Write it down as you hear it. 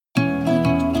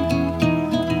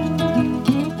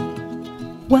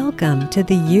Welcome to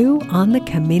the You on the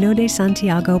Camino de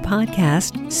Santiago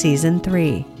podcast, Season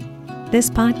 3. This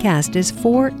podcast is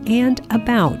for and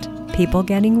about people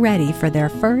getting ready for their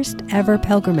first ever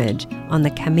pilgrimage on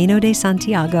the Camino de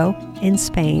Santiago in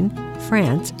Spain,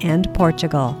 France, and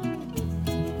Portugal.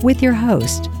 With your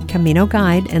host, Camino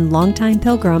guide and longtime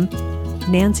pilgrim,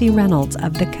 Nancy Reynolds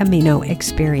of the Camino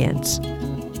Experience.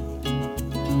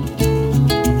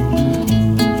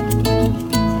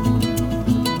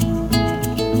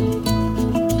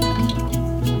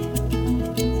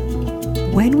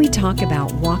 When we talk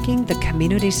about walking the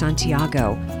Camino de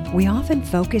Santiago, we often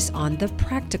focus on the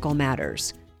practical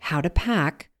matters: how to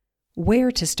pack,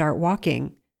 where to start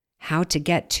walking, how to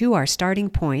get to our starting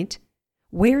point,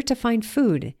 where to find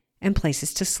food, and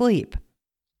places to sleep.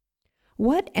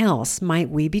 What else might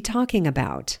we be talking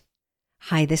about?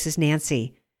 Hi, this is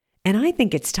Nancy, and I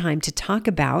think it's time to talk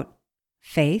about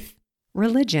faith,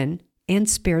 religion, and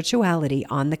spirituality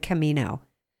on the Camino.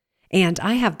 And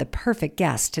I have the perfect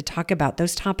guest to talk about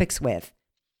those topics with.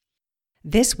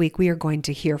 This week we are going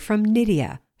to hear from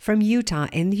Nidia from Utah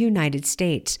in the United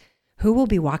States, who will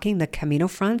be walking the Camino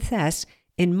Frances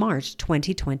in March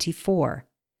 2024.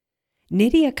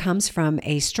 Nidia comes from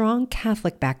a strong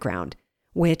Catholic background,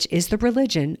 which is the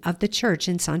religion of the Church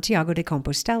in Santiago de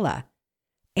Compostela,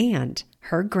 and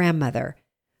her grandmother,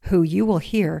 who you will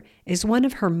hear is one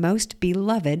of her most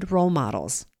beloved role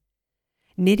models.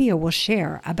 Nidia will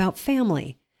share about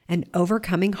family and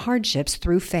overcoming hardships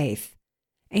through faith,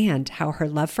 and how her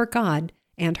love for God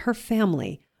and her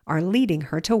family are leading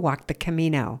her to walk the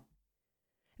Camino.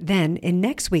 Then, in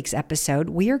next week's episode,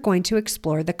 we are going to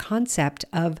explore the concept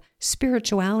of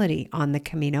spirituality on the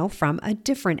Camino from a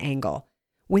different angle,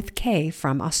 with Kay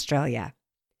from Australia.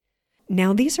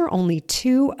 Now, these are only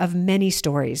two of many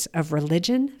stories of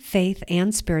religion, faith,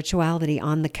 and spirituality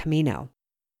on the Camino.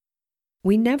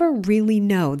 We never really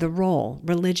know the role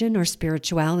religion or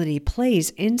spirituality plays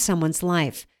in someone's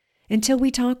life until we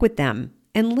talk with them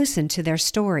and listen to their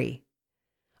story.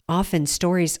 Often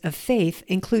stories of faith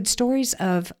include stories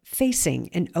of facing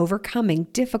and overcoming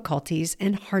difficulties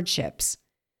and hardships.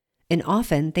 And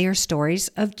often they are stories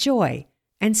of joy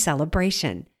and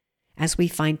celebration as we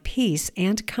find peace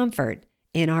and comfort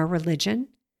in our religion,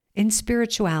 in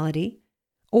spirituality,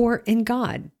 or in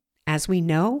God as we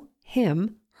know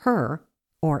Him, her,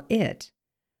 or it.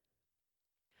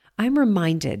 I'm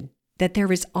reminded that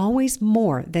there is always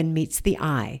more than meets the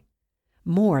eye,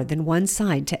 more than one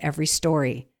side to every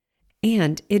story,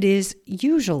 and it is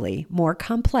usually more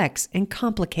complex and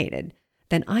complicated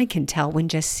than I can tell when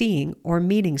just seeing or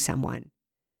meeting someone.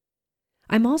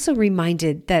 I'm also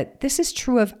reminded that this is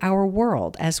true of our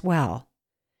world as well.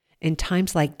 In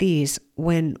times like these,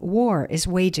 when war is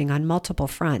waging on multiple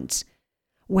fronts,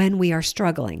 when we are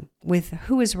struggling with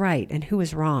who is right and who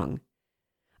is wrong,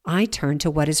 I turn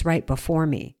to what is right before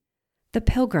me, the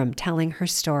pilgrim telling her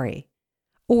story,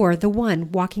 or the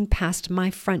one walking past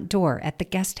my front door at the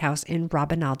guest house in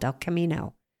Rabanal del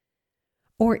Camino,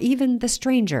 or even the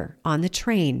stranger on the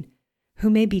train who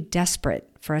may be desperate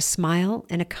for a smile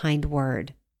and a kind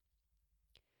word.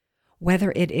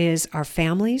 Whether it is our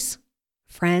families,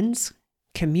 friends,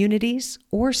 communities,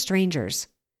 or strangers,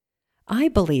 I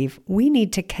believe we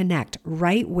need to connect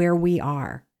right where we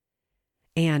are,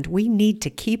 and we need to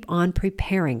keep on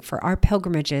preparing for our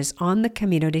pilgrimages on the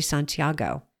Camino de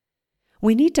Santiago.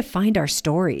 We need to find our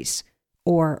stories,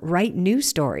 or write new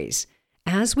stories,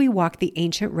 as we walk the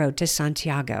ancient road to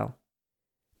Santiago.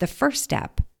 The first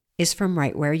step is from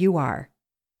right where you are,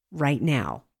 right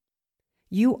now.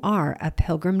 You are a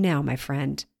pilgrim now, my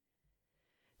friend.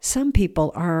 Some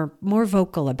people are more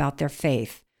vocal about their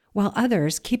faith, while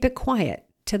others keep it quiet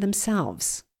to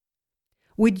themselves.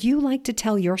 Would you like to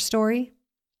tell your story?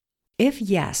 If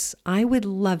yes, I would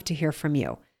love to hear from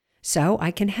you, so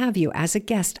I can have you as a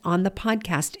guest on the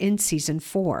podcast in Season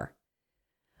 4.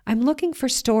 I'm looking for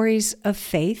stories of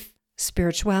faith,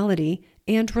 spirituality,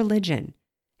 and religion,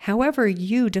 however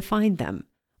you define them,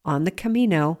 on the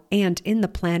Camino and in the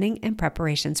planning and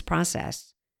preparations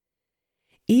process.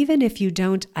 Even if you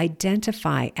don't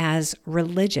identify as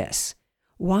religious,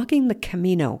 walking the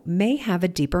Camino may have a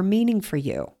deeper meaning for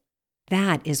you.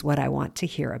 That is what I want to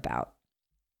hear about.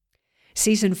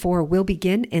 Season 4 will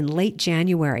begin in late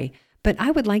January, but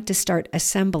I would like to start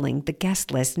assembling the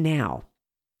guest list now.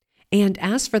 And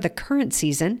as for the current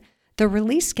season, the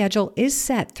release schedule is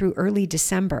set through early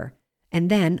December, and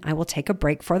then I will take a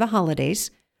break for the holidays,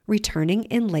 returning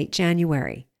in late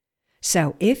January.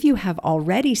 So if you have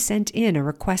already sent in a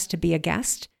request to be a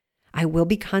guest, I will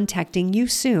be contacting you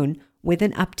soon with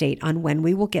an update on when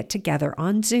we will get together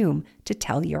on Zoom to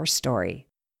tell your story.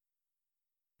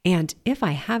 And if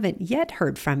I haven't yet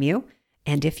heard from you,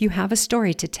 and if you have a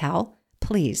story to tell,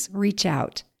 please reach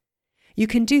out. You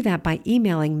can do that by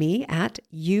emailing me at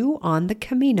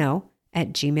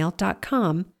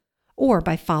youonthecamino@gmail.com or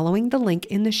by following the link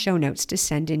in the show notes to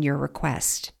send in your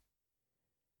request.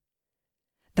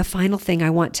 The final thing I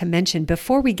want to mention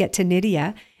before we get to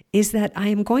Nidia is that I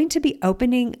am going to be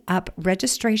opening up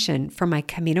registration for my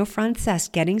Camino Frances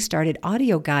Getting Started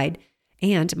audio guide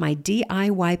and my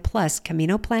DIY Plus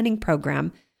Camino Planning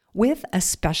Program with a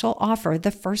special offer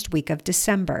the first week of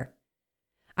December.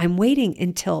 I'm waiting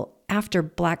until after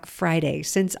Black Friday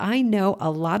since I know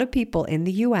a lot of people in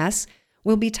the U.S.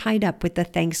 will be tied up with the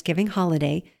Thanksgiving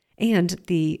holiday and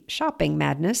the shopping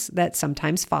madness that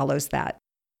sometimes follows that.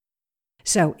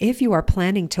 So if you are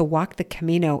planning to walk the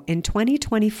Camino in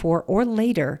 2024 or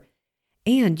later,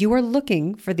 and you are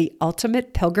looking for the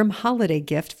ultimate pilgrim holiday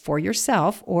gift for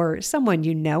yourself or someone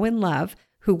you know and love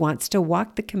who wants to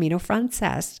walk the Camino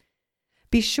Frances,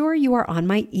 be sure you are on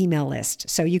my email list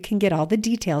so you can get all the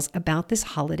details about this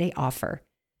holiday offer.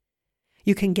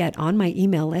 You can get on my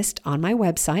email list on my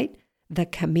website,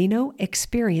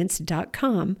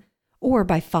 thecaminoexperience.com, or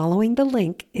by following the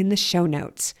link in the show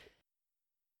notes.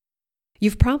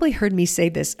 You've probably heard me say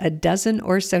this a dozen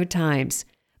or so times,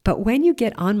 but when you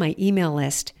get on my email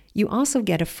list, you also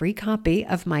get a free copy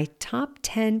of my top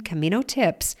 10 Camino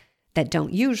tips that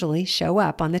don't usually show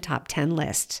up on the top 10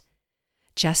 list.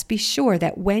 Just be sure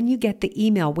that when you get the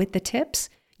email with the tips,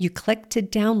 you click to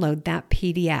download that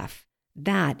PDF.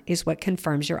 That is what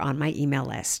confirms you're on my email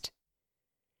list.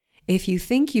 If you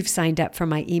think you've signed up for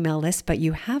my email list, but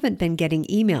you haven't been getting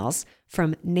emails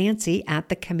from Nancy at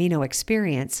the Camino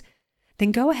Experience,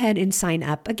 then go ahead and sign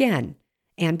up again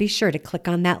and be sure to click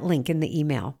on that link in the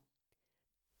email.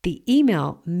 The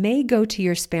email may go to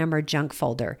your spam or junk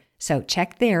folder, so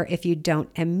check there if you don't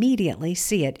immediately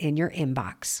see it in your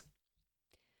inbox.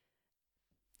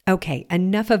 Okay,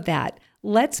 enough of that.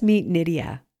 Let's meet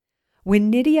Nidia.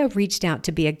 When Nidia reached out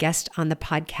to be a guest on the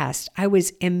podcast, I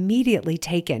was immediately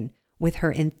taken with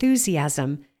her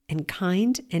enthusiasm and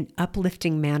kind and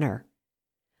uplifting manner.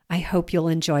 I hope you'll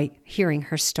enjoy hearing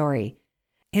her story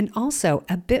and also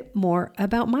a bit more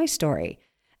about my story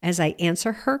as I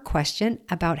answer her question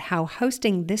about how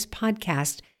hosting this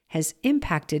podcast has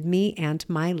impacted me and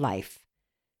my life.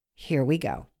 Here we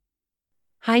go.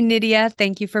 Hi, Nidia.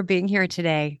 Thank you for being here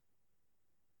today.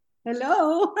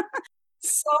 Hello.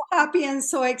 So happy and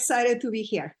so excited to be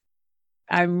here.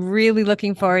 I'm really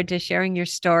looking forward to sharing your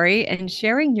story and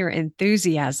sharing your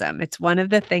enthusiasm. It's one of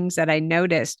the things that I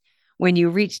noticed when you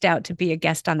reached out to be a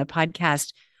guest on the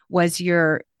podcast was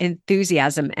your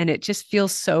enthusiasm. And it just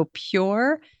feels so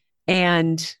pure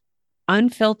and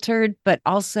unfiltered, but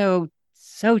also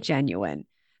so genuine.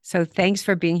 So thanks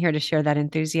for being here to share that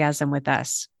enthusiasm with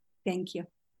us. Thank you.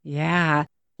 Yeah.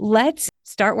 Let's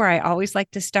start where I always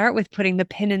like to start with putting the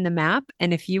pin in the map.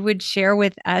 And if you would share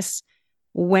with us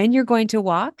when you're going to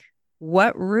walk,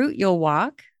 what route you'll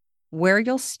walk, where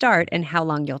you'll start, and how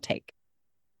long you'll take.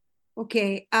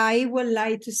 Okay, I would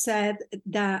like to say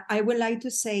that I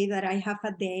have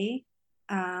a day,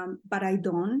 but I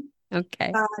don't.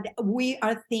 Okay. But we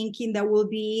are thinking that will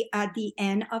be at the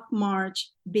end of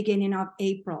March, beginning of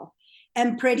April.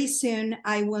 And pretty soon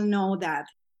I will know that.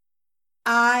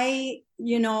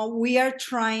 We are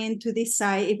trying to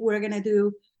decide if we're going to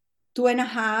do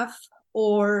 2.5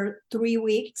 or 3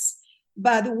 weeks,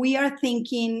 but we are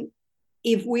thinking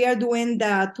if we are doing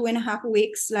the 2.5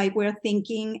 weeks, like we're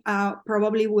thinking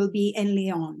probably will be in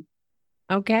Leon.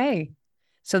 Okay.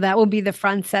 So that will be the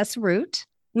Frances route.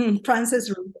 Frances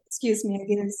route. Excuse me, I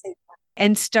didn't say that.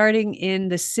 And starting in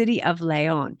the city of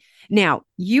Leon. Now,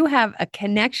 you have a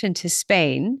connection to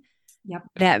Spain. Yep.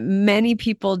 That many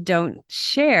people don't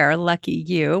share. Lucky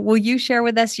you. Will you share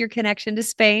with us your connection to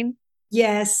Spain?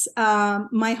 Yes.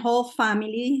 My whole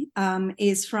family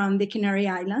is from the Canary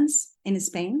Islands in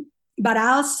Spain. But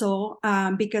also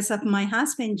because of my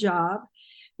husband's job,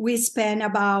 we spent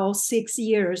about 6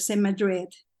 years in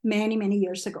Madrid many, many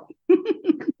years ago.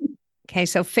 Okay.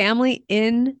 So family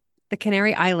in the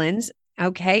Canary Islands.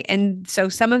 Okay. And so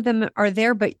some of them are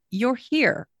there, but you're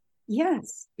here.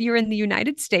 Yes. You're in the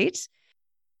United States.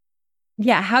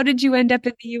 Yeah. How did you end up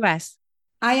in the U.S.?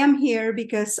 I am here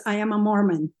because I am a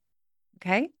Mormon.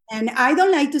 Okay. And I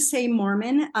don't like to say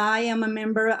Mormon. I am a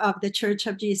member of the Church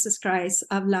of Jesus Christ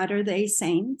of Latter-day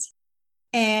Saints.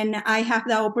 And I have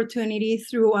the opportunity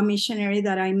through a missionary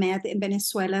that I met in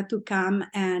Venezuela to come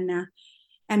and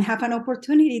have an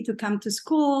opportunity to come to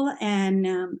school and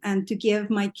to give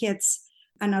my kids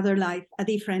another life, a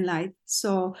different life.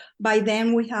 So by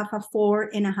then we have a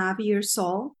 4.5 years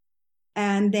old.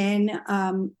 And then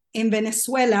in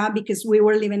Venezuela, because we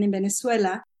were living in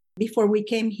Venezuela before we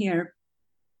came here,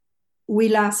 we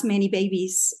lost many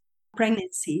babies,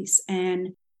 pregnancies.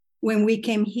 And when we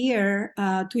came here,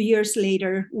 2 years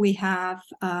later, we have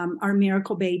our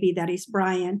miracle baby, that is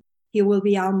Brian. He will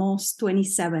be almost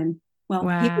 27. Well,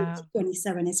 he will Wow. be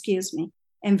 27, excuse me,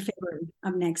 in February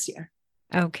of next year.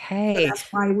 So Okay. that's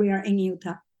why we are in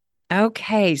Utah.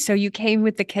 Okay. So you came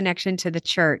with the connection to the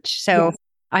church. So Yes,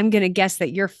 I'm going to guess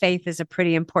that your faith is a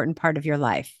pretty important part of your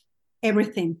life.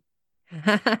 everything,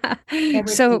 everything.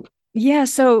 So, yeah.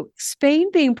 So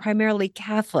Spain being primarily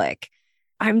Catholic,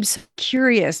 I'm so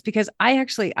curious because I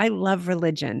love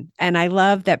religion and I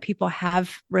love that people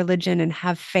have religion and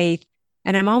have faith.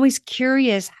 And I'm always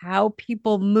curious how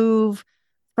people move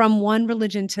from one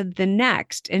religion to the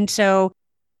next. And so,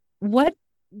 what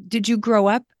did you grow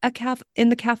up in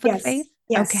the Catholic Yes, faith?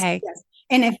 yes, Okay. yes.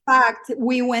 And in fact,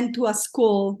 we went to a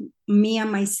school, me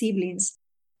and my siblings,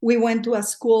 we went to a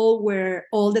school where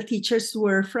all the teachers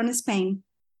were from Spain.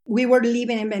 We were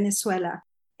living in Venezuela,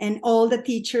 and all the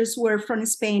teachers were from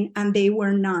Spain, and they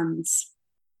were nuns.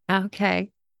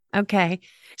 Okay. Okay.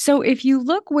 So if you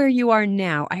look where you are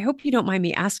now, I hope you don't mind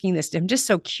me asking this. I'm just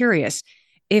so curious.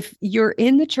 If you're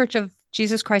in the Church of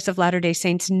Jesus Christ of Latter-day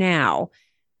Saints now,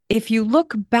 if you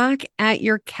look back at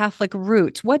your Catholic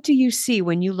roots, what do you see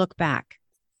when you look back?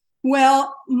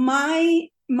 Well, my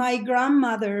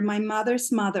grandmother, my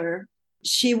mother's mother,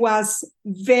 she was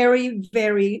very,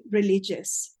 very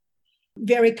religious,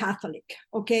 very Catholic,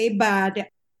 okay? But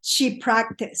she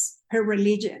practiced her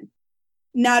religion,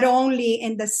 not only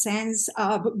in the sense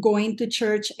of going to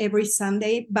church every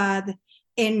Sunday, but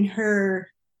in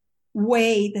her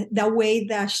way, the way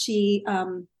that she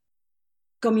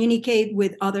communicated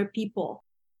with other people.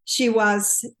 She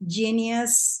was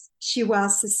genius. She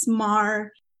was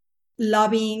smart,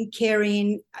 loving,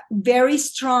 caring, very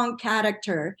strong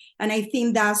character. And I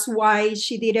think that's why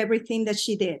she did everything that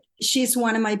she did. She's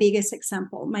one of my biggest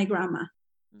example, my grandma.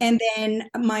 And then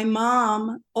my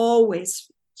mom always,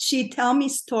 she tell me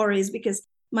stories because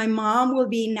my mom will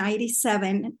be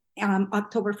 97,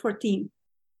 October 14th.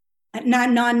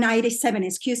 Not 97,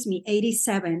 excuse me,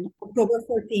 87, October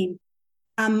 14th.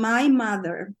 And my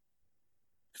mother,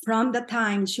 from the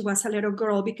time she was a little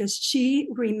girl, because she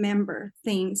remembered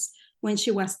things when she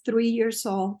was 3 years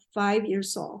old, 5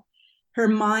 years old. Her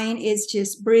mind is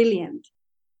just brilliant.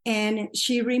 And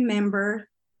she remembered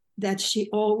that she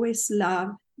always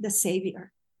loved the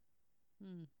Savior.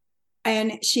 Mm.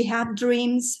 And she had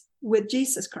dreams with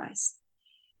Jesus Christ.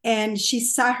 And she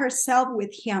saw herself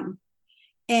with him.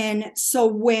 And so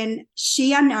when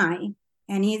she and I,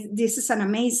 and this is an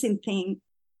amazing thing,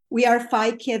 we are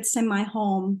 5 kids in my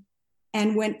home.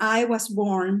 And when I was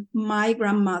born, my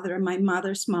grandmother, my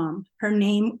mother's mom, her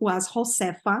name was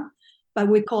Josefa, but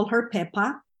we call her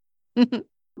Pepa.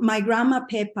 My grandma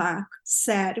Pepa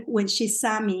said when she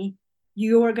saw me,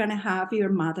 you are going to have your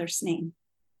mother's name.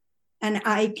 And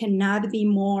I cannot be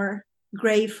more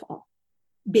grateful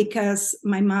because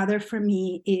my mother for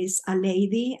me is a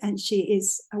lady and she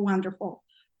is a wonderful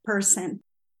person.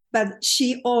 But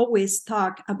she always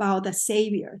talked about the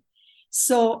Savior.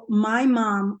 So my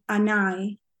mom and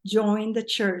I joined the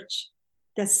church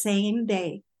the same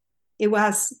day. It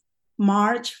was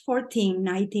March 14,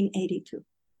 1982.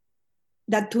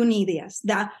 The two Nidias.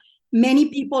 That many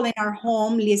people in our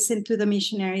home listened to the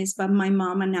missionaries, but my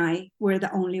mom and I were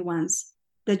the only ones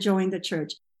that joined the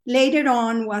church. Later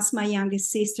on was my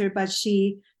youngest sister, but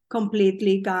she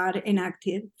completely got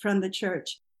inactive from the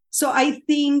church. So I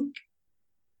think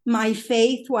my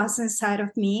faith was inside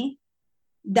of me,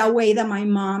 the way that my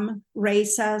mom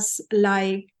raised us,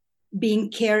 like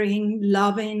being caring,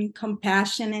 loving,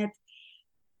 compassionate,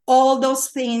 all those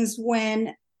things.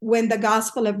 When the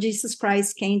gospel of Jesus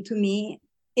Christ came to me,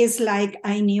 it's like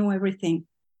I knew everything.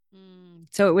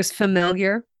 So it was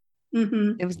familiar.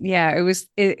 Mm-hmm.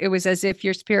 It was as if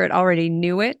your spirit already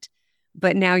knew it,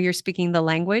 but now you're speaking the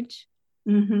language.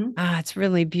 Mm-hmm. It's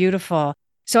really beautiful.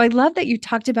 So I love that you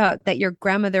talked about that your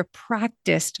grandmother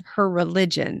practiced her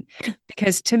religion,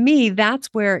 because to me, that's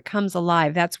where it comes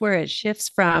alive. That's where it shifts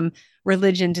from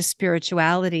religion to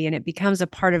spirituality and it becomes a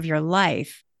part of your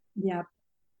life. Yeah.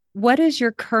 What is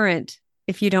your current,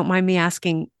 if you don't mind me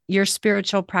asking, your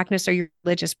spiritual practice or your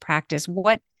religious practice?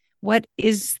 What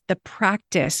is the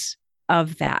practice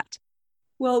of that?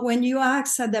 Well, when you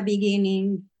asked at the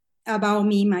beginning about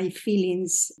me, my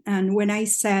feelings, and when I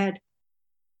said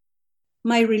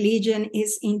my religion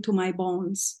is into my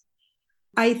bones,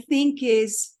 I think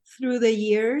is through the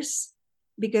years,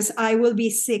 because I will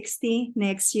be 60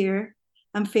 next year.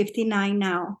 I'm 59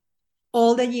 now.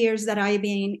 All the years that I've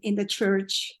been in the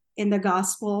church, in the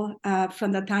gospel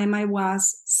from the time I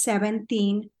was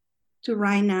 17 to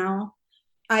right now.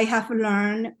 I have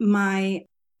learned my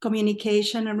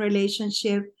communication and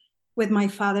relationship with my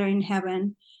Father in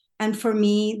heaven. And for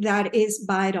me, that is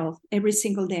vital every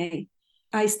single day.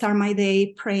 I start my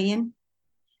day praying.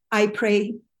 I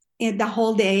pray the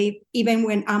whole day, even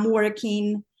when I'm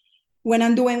working, when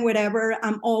I'm doing whatever,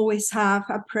 I'm always have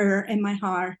a prayer in my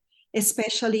heart,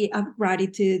 especially of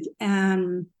gratitude.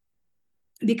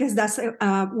 Because that's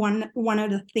one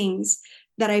of the things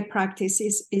that I practice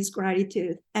is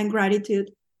gratitude, and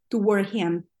gratitude toward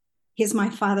him. He's my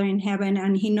Father in heaven,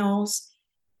 and he knows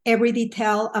every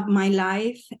detail of my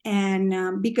life.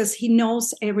 And because he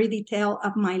knows every detail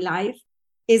of my life,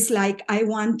 it's like I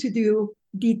want to do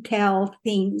detailed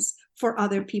things for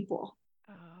other people.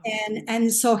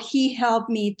 And so he helped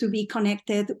me to be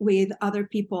connected with other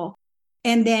people.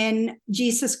 And then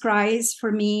Jesus Christ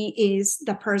for me is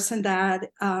the person that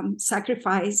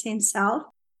sacrificed himself.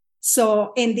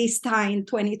 So in this time,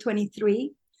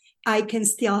 2023, I can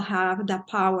still have the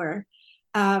power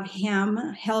of him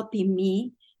helping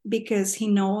me, because he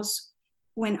knows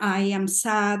when I am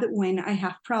sad, when I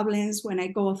have problems, when I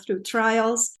go through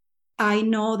trials. I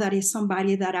know that is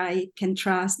somebody that I can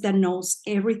trust, that knows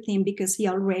everything, because he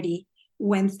already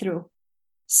went through.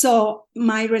 So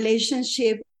my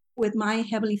relationship with my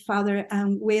Heavenly Father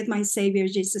and with my Savior,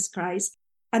 Jesus Christ,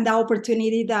 and the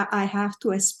opportunity that I have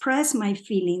to express my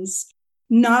feelings,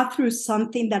 not through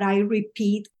something that I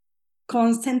repeat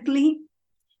constantly,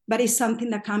 but it's something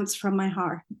that comes from my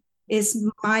heart. It's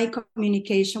my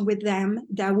communication with them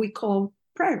that we call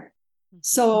prayer.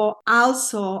 So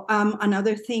also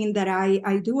another thing that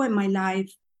I do in my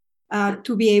life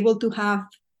to be able to have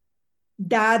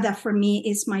that for me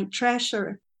is my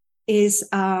treasure, is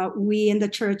we in the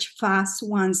church fast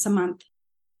once a month.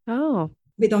 Oh.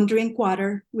 We don't drink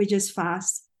water, we just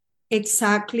fast.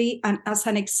 Exactly, and as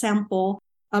an example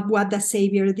of what the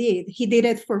Savior did. He did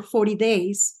it for 40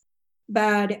 days,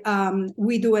 but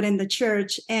we do it in the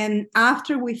church. And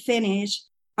after we finish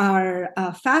our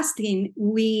fasting,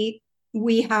 we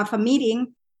have a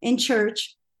meeting in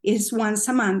church. It's once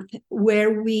a month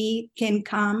where we can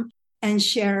come and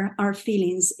share our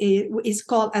feelings. It's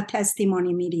called a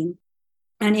testimony meeting.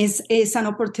 And it's an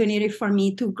opportunity for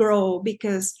me to grow,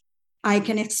 because I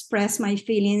can express my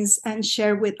feelings and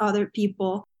share with other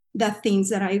people the things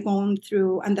that I've gone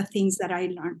through and the things that I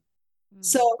learned.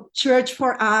 So church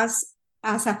for us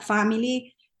as a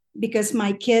family, because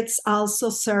my kids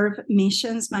also serve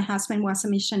missions. My husband was a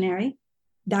missionary.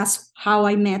 That's how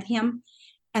I met him.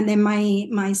 And then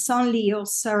my son Leo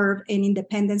served in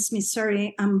Independence,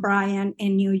 Missouri, and Brian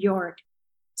in New York.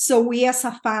 So we as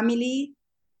a family,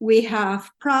 we have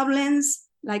problems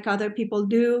like other people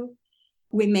do.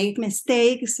 We make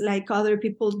mistakes like other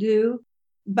people do,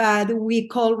 but we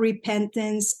call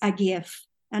repentance a gift,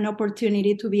 an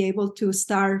opportunity to be able to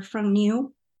start from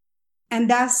new. And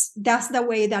that's the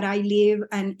way that I live,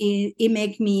 and it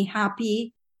makes me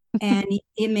happy, and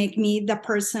it makes me the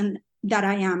person that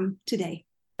I am today.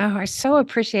 Oh, I so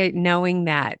appreciate knowing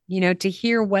that, to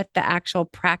hear what the actual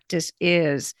practice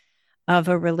is of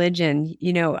a religion.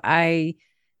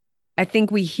 I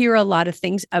think we hear a lot of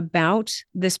things about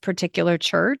this particular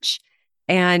church,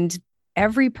 and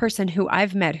every person who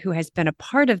I've met who has been a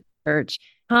part of the church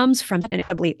comes from an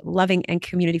incredibly loving and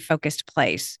community focused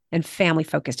place and family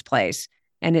focused place.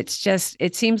 And it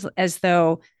seems as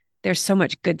though there's so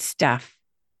much good stuff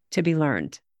to be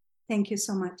learned. Thank you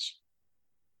so much.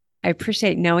 I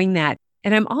appreciate knowing that.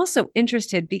 And I'm also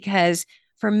interested because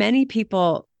for many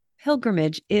people,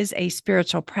 pilgrimage is a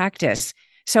spiritual practice.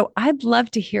 So I'd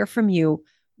love to hear from you.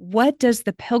 What does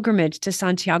the pilgrimage to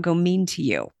Santiago mean to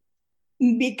you?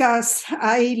 Because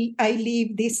I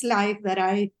live this life that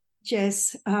I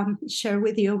just share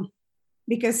with you,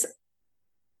 because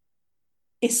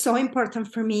it's so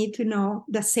important for me to know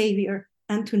the Savior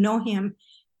and to know him.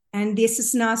 And this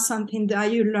is not something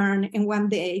that you learn in 1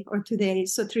 day or 2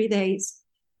 days or 3 days.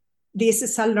 This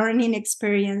is a learning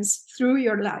experience through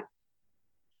your life.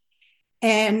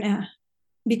 And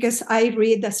because I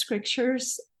read the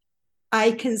scriptures,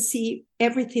 I can see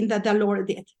everything that the Lord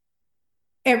did,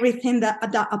 everything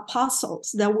that the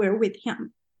apostles that were with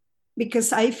him,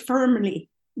 because I firmly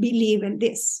believe in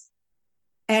this.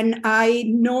 And I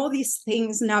know these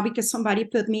things now because somebody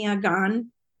put me a gun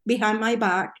behind my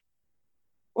back,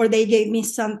 or they gave me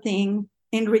something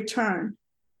in return.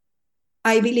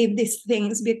 I believe these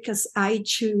things because I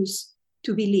choose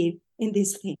to believe in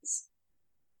these things.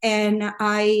 And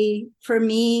for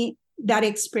me, that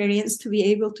experience to be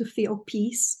able to feel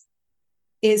peace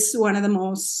is one of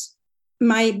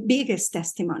my biggest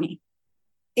testimony.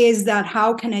 is that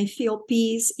how can I feel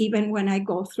peace even when I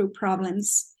go through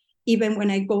problems, even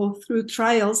when I go through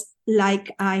trials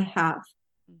like I have.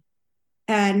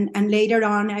 And later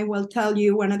on, I will tell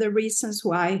you one of the reasons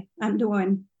why I'm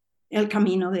doing El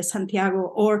Camino de Santiago,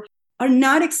 or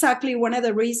not exactly one of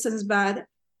the reasons, but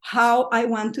how I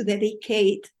want to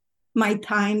dedicate my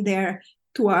time there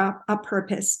to a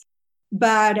purpose.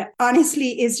 But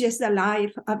honestly, it's just the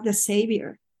life of the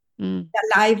Savior,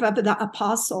 the life of the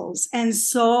apostles, and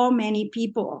so many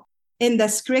people in the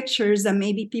scriptures that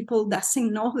maybe people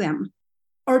doesn't know them,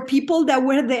 or people that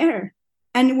were there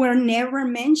and were never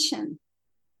mentioned.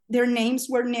 Their names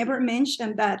were never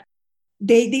mentioned, but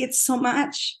they did so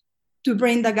much to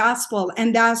bring the gospel.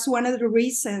 And that's one of the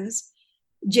reasons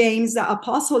James, the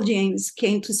Apostle James,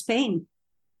 came to Spain.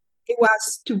 It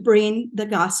was to bring the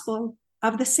gospel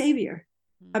of the Savior,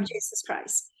 of Jesus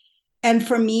Christ. And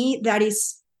for me, that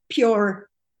is pure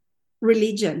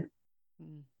religion.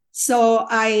 So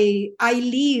I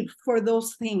live for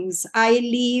those things. I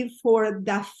live for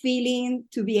the feeling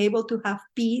to be able to have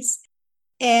peace.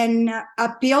 And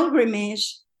a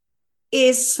pilgrimage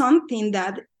is something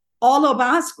that all of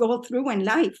us go through in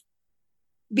life,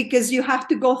 because you have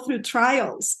to go through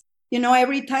trials.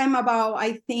 Every time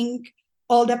I think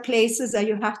all the places that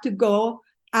you have to go,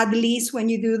 at least when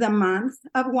you do the month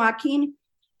of walking,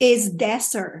 is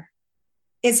desert,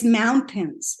 it's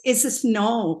mountains, it's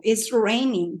snow, it's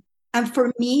raining. And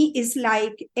for me, it's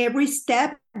like every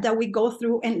step that we go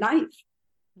through in life.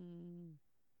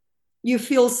 You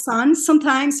feel sun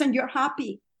sometimes and you're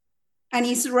happy. And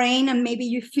it's rain and maybe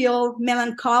you feel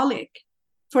melancholic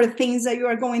for things that you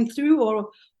are going through,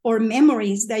 or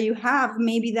memories that you have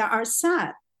maybe that are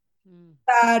sad.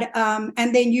 But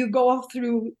and then you go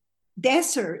through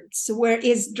deserts where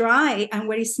it's dry and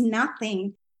where it's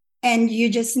nothing. And you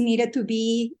just needed to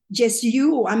be just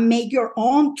you and make your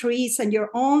own trees and your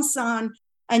own sun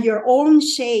and your own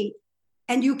shade.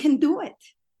 And you can do it.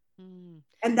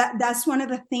 And that's one of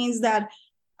the things that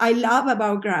I love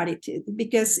about gratitude,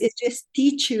 because it just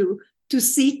teaches you to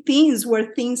see things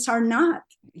where things are not.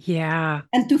 Yeah.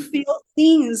 And to feel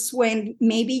things when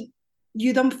maybe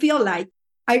you don't feel like.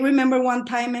 I remember one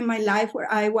time in my life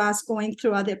where I was going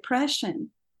through a depression.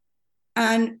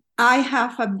 And I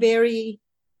have a very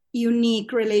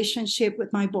unique relationship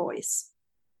with my boys.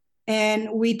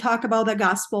 And we talk about the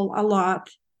gospel a lot,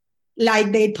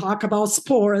 like they talk about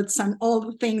sports and all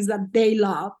the things that they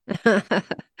love.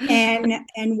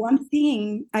 And one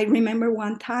thing I remember,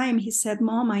 one time he said,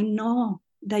 "Mom, I know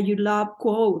that you love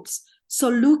quotes, so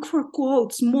look for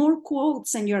quotes, more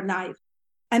quotes in your life."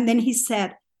 And then he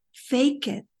said, fake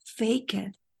it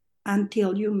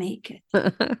until you make it."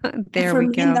 There for we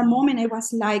me, go. in the moment, I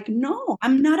was like, no,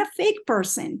 I'm not a fake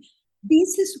person.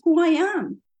 This is who I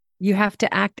am. You have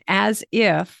to act as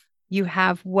if you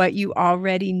have what you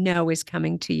already know is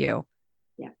coming to you.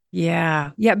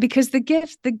 Yeah. Because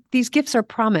these gifts are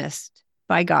promised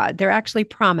by God. They're actually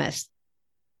promised.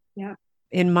 Yeah.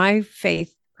 In my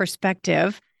faith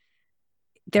perspective,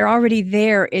 they're already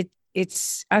there.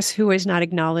 It's us who is not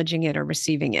acknowledging it or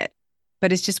receiving it,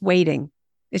 but it's just waiting.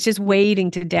 It's just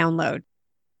waiting to download.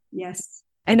 Yes.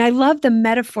 And I love the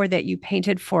metaphor that you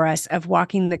painted for us of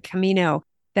walking the Camino,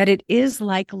 that it is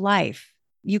like life.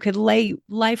 You could lay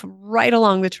life right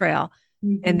along the trail,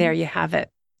 and there you have it.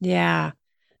 Yeah.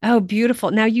 Oh,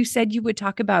 beautiful. Now, you said you would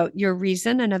talk about your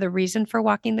reason, another reason for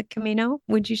walking the Camino.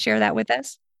 Would you share that with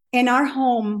us? In our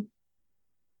home,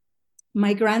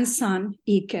 my grandson,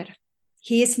 Iker,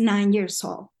 he is 9 years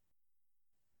old.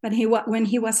 But when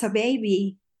he was a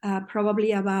baby,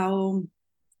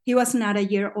 he was not a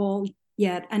year old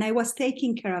yet, and I was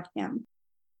taking care of him.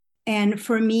 And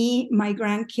for me, my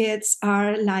grandkids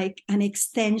are like an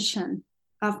extension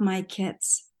of my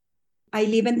kids. I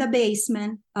live in the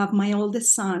basement of my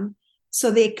oldest son,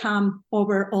 so they come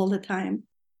over all the time.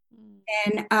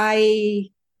 And I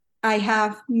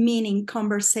have meaning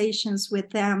conversations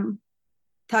with them,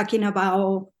 talking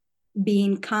about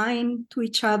being kind to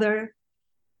each other,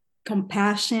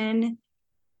 compassion,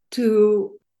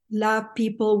 to love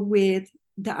people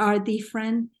that are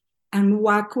different and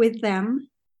walk with them.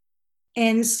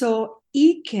 And so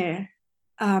Iker,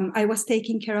 I was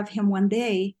taking care of him one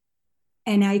day,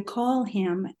 and I called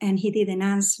him and he didn't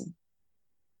answer.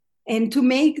 And to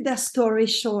make the story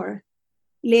short,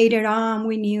 later on,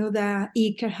 we knew that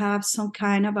Iker had some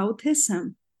kind of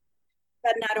autism.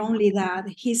 But not only that,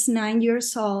 he's 9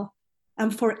 years old,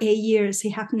 and for 8 years,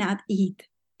 he have not eaten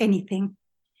anything.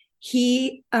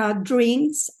 He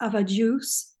drinks of a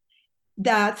juice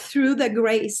that, through the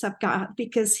grace of God,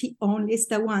 because he only is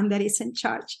the one that is in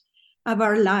charge of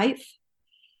our life,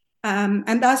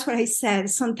 And that's what I said.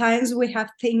 Sometimes we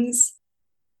have things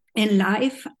in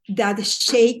life that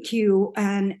shake you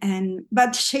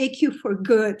but shake you for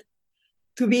good,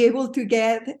 to be able to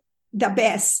get the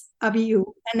best of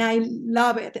you. And I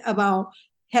love it about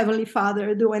Heavenly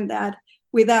Father doing that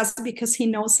with us, because he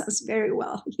knows us very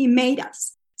well. He made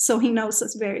us, so he knows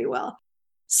us very well.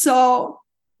 So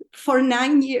for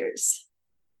 9 years,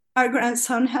 our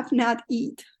grandson have not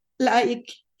eaten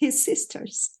like his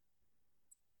sisters.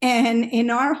 And in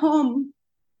our home,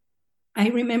 I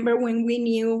remember when we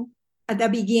knew at the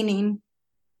beginning,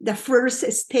 the first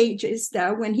stages,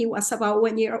 that when he was about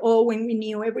 1 year old, when we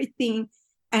knew everything,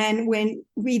 and when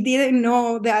we didn't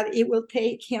know that it will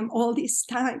take him all this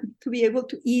time to be able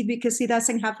to eat, because he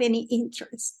doesn't have any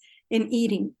interest in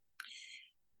eating.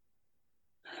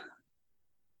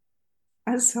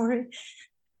 I'm sorry.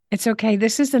 It's okay.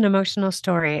 This is an emotional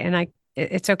story, and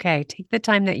it's okay. Take the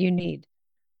time that you need.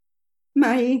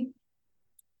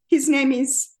 His name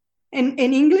is, in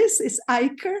English is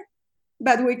Iker,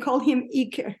 but we call him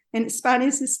Iker. In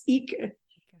Spanish is Iker.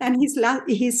 And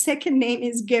his second name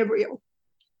is Gabriel.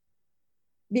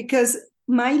 Because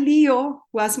my Leo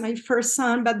was my first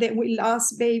son, but then we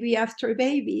lost baby after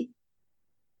baby.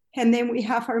 And then we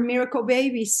have our miracle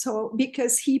baby. So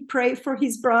because he prayed for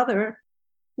his brother,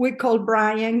 we called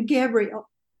Brian Gabriel.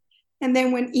 And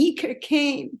then when Iker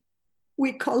came,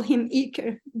 we call him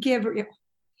Iker Gabriel.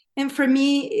 And for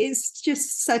me, it's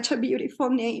just such a beautiful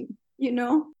name, you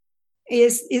know?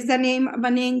 Is the name of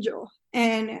an angel.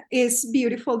 And it's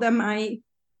beautiful that my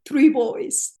 3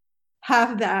 boys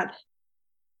have that.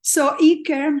 So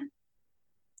Iker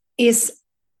is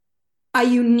a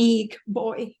unique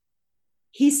boy.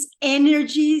 His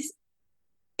energy,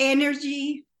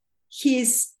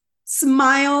 his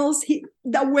smiles,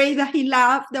 the way that he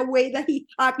laughed, the way that he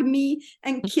hugged me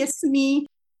and kissed me,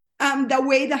 the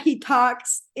way that he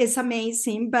talks is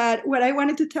amazing. But what I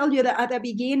wanted to tell you that at the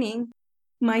beginning,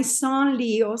 my son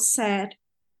Leo said,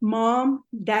 Mom,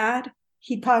 Dad,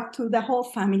 he talked to the whole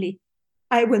family,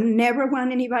 I will never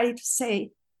want anybody to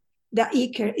say that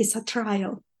Iker is a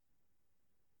trial.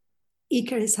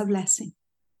 Iker is a blessing.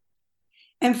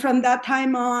 And from that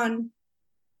time on,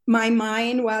 my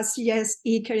mind was, yes,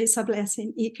 Iker is a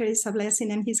blessing. Iker is a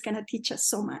blessing, and he's going to teach us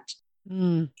so much.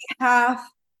 We have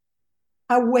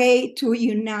a way to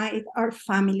unite our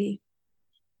family.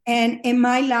 And in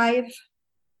my life,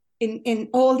 in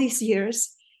all these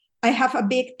years, I have a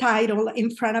big title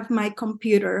in front of my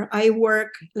computer. I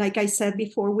work, like I said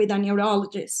before, with a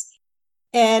neurologist.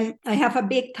 And I have a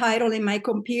big title in my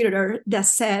computer that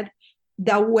said,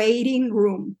 The Waiting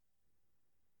Room,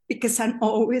 because I'm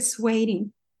always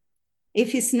waiting.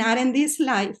 If it's not in this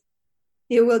life,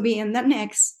 it will be in the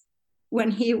next,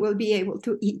 when he will be able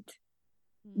to eat.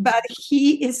 But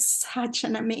he is such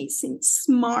an amazing,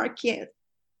 smart kid.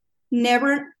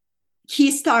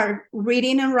 He started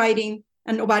reading and writing,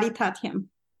 and nobody taught him.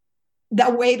 The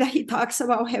way that he talks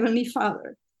about Heavenly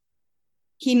Father,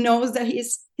 he knows that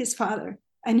he's his father,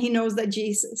 and he knows that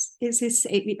Jesus is his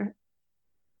savior.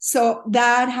 So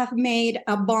that have made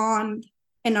a bond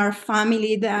in our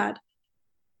family that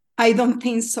I don't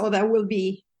think so that will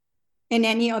be in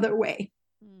any other way.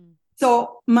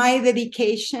 So my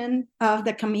dedication of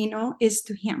the Camino is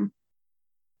to him.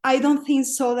 I don't think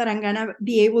so that I'm going to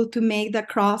be able to make the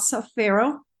cross of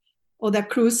Pharaoh or the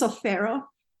cruise of Pharaoh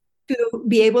to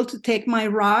be able to take my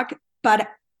rock, but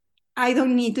I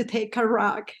don't need to take a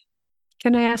rock.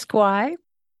 Can I ask why?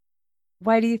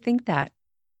 Why do you think that?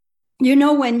 You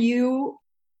know, when you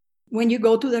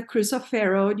go to the cruise of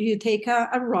Pharaoh, you take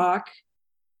a rock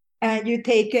and you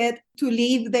take it to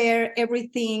leave there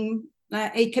everything.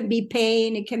 It can be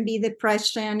pain, it can be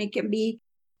depression, it can be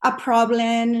a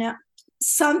problem,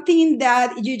 something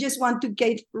that you just want to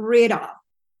get rid of.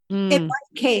 In my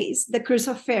case, the cruise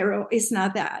of Pharaoh is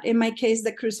not that. In my case,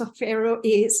 the cruise of Pharaoh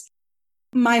is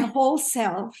my whole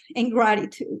self in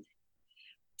gratitude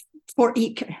for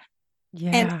Iker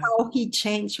and how he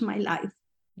changed my life.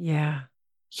 Yeah.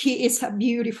 He is a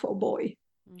beautiful boy,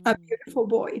 a beautiful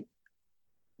boy.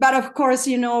 But of course,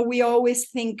 you know, we always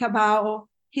think about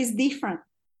he's different.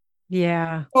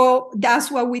 Yeah. So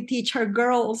that's what we teach our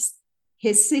girls,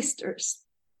 his sisters.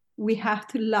 We have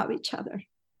to love each other,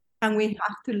 and we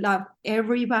have to love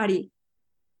everybody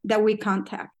that we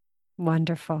contact.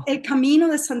 Wonderful. El Camino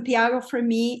de Santiago for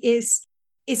me is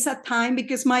a time,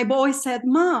 because my boy said,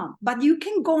 Mom, but you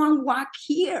can go and walk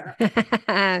here.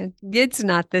 It's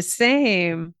not the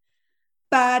same.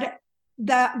 But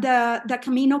the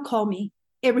Camino called me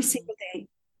every single day.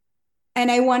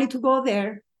 And I wanted to go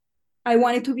there. I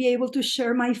wanted to be able to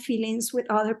share my feelings with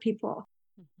other people,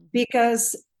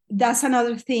 because that's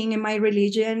another thing in my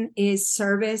religion is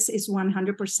service is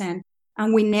 100%.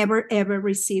 And we never, ever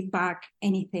receive back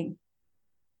anything.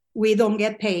 We don't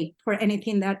get paid for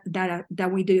anything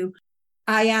that we do.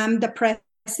 I am the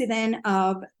president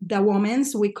of the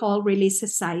Women's we call Relief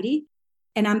Society,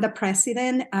 and I'm the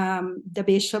president. The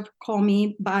bishop called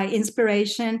me by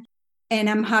inspiration, and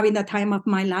I'm having the time of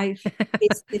my life.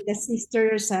 It's with the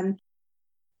sisters and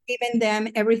giving them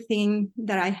everything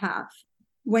that I have.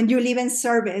 When you live in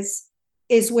service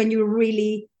is when you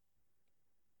really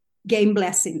gain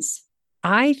blessings.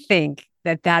 I think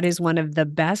that that is one of the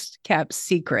best kept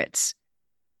secrets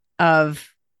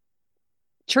of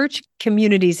church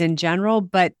communities in general,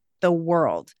 but the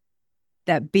world,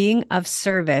 that being of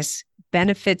service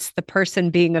benefits the person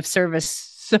being of service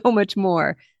so much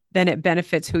more than it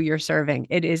benefits who you're serving.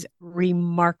 It is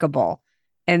remarkable.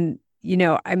 And, you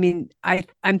know, I mean,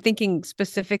 I'm thinking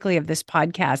specifically of this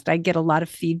podcast. I get a lot of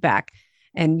feedback,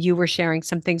 and you were sharing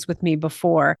some things with me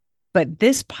before, but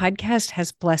this podcast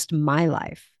has blessed my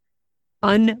life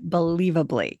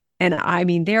unbelievably. And I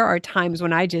mean, there are times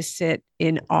when I just sit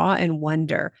in awe and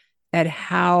wonder at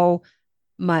how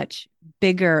much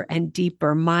bigger and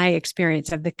deeper my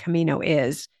experience of the Camino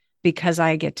is because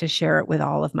I get to share it with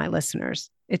all of my listeners.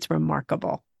 It's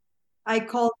remarkable. I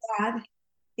call that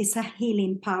is a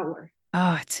healing power.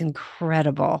 Oh, it's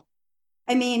incredible.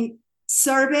 I mean,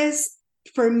 service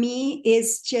for me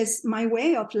is just my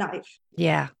way of life.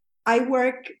 Yeah. I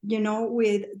work,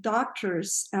 with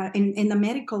doctors in the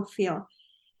medical field.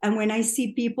 And when I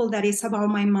see people that is about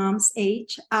my mom's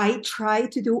age, I try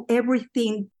to do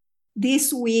everything.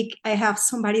 This week, I have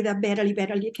somebody that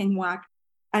barely can walk.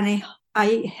 And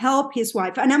I help his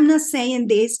wife. And I'm not saying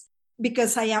this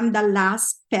because I am the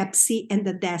last Pepsi in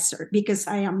the desert, because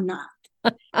I am not.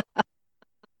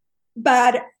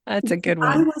 But that's a good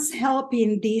I one. was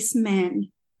helping this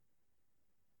man.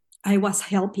 I was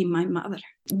helping my mother.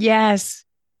 Yes.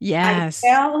 Yes. I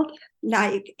felt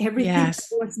like everything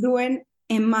Yes. I was doing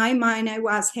in my mind, I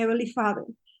was, Heavenly Father,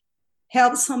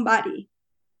 help somebody,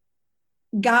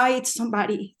 guide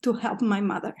somebody to help my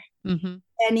mother. Mm-hmm.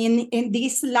 And in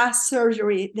this last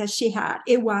surgery that she had,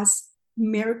 it was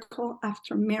miracle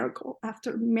after miracle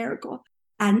after miracle.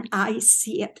 And I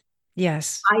see it.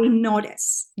 Yes. I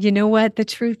notice. You know what the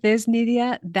truth is,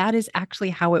 Nidia? That is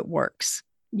actually how it works.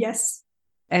 Yes.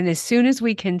 And as soon as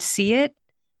we can see it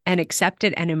and accept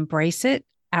it and embrace it,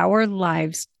 our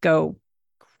lives go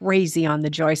crazy on the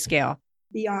joy scale.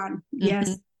 Beyond. Mm-hmm.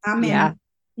 Yes. Amen. Yeah.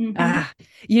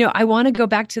 Mm-hmm. I want to go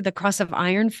back to the cross of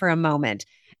iron for a moment.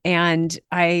 And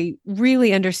I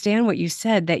really understand what you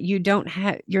said, that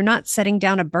you're not setting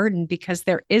down a burden because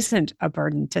there isn't a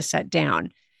burden to set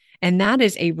down. And that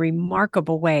is a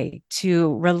remarkable way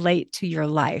to relate to your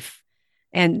life.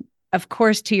 And of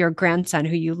course, to your grandson,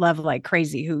 who you love like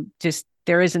crazy, who just,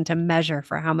 there isn't a measure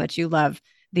for how much you love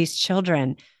these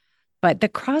children. But the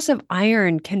cross of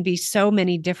iron can be so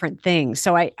many different things.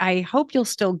 So I hope you'll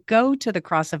still go to the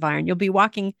cross of iron. You'll be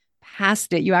walking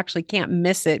past it. You actually can't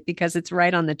miss it because it's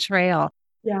right on the trail.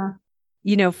 Yeah.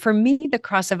 For me, the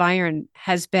cross of iron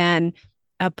has been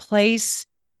a place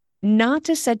not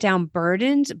to set down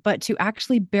burdens, but to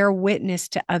actually bear witness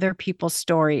to other people's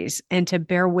stories and to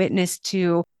bear witness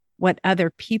to what other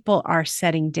people are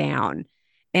setting down,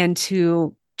 and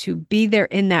to be there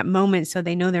in that moment so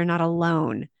they know they're not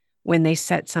alone when they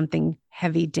set something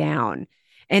heavy down.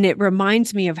 And it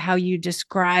reminds me of how you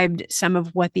described some of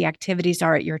what the activities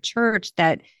are at your church,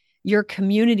 that your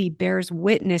community bears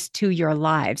witness to your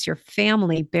lives, your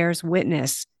family bears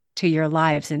witness to your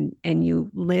lives, and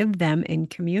you live them in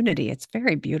community. It's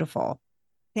very beautiful.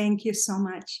 Thank you so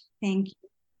much. Thank you.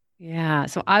 Yeah.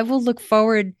 So I will look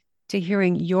forward to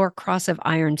hearing your cross of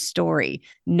iron story,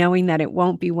 knowing that it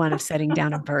won't be one of setting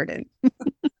down a burden.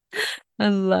 I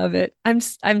love it.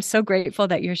 I'm so grateful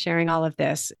that you're sharing all of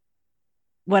this.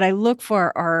 What I look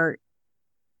for are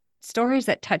stories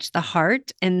that touch the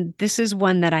heart, and this is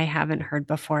one that I haven't heard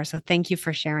before. So thank you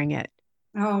for sharing it.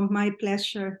 Oh, my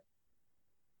pleasure.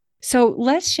 So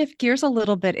let's shift gears a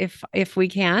little bit, if we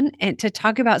can, and to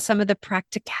talk about some of the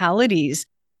practicalities.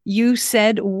 You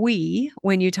said we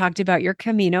when you talked about your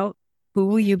Camino. Who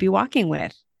will you be walking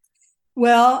with?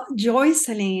 Well,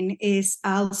 Joycelyn is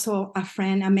also a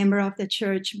friend, a member of the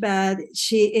church, but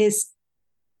she is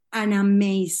an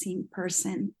amazing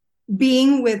person.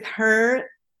 Being with her,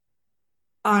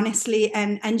 honestly,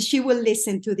 and she will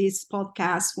listen to this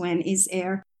podcast when it's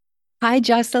aired. Hi,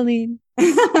 Jocelyn.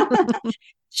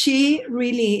 She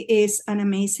really is an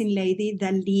amazing lady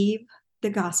that lives the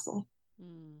gospel.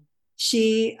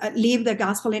 She lives the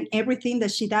gospel in everything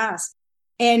that she does.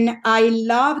 And I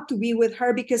love to be with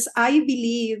her because I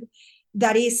believe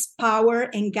that is power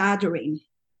and gathering.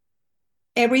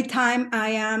 Every time I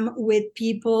am with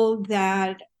people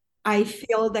that I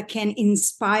feel that can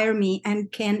inspire me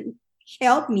and can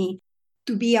help me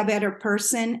to be a better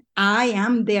person, I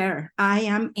am there. I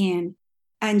am in.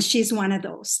 And she's one of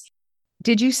those.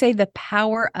 Did you say the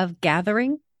power of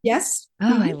gathering? Yes.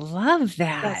 Oh, I love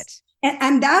that. Yes.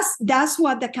 And that's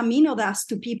what the Camino does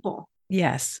to people.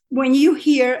 Yes. When you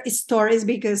hear stories,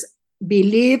 because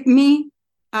believe me,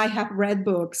 I have read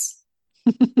books,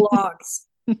 blogs,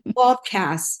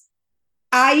 podcasts.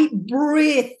 I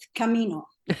breathe Camino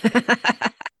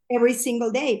every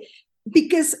single day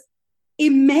because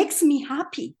it makes me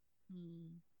happy.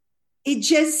 It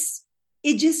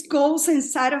just goes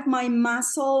inside of my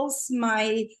muscles,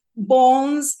 my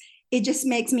bones. It just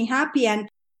makes me happy. And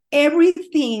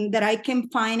everything that I can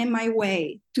find in my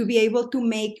way to be able to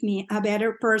make me a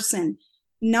better person,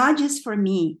 not just for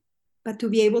me, but to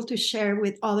be able to share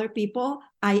with other people,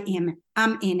 I'm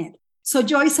in it. So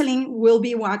Joycelyn will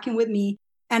be walking with me.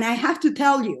 And I have to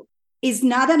tell you, it's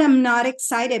not that I'm not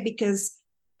excited because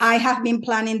I have been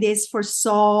planning this for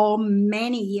so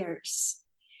many years.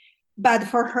 But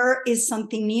for her, it's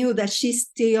something new that she's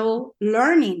still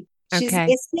learning. She's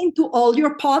listening to all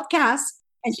your podcasts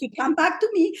and she come back to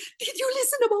me. Did you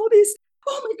listen about this?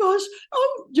 Oh my gosh.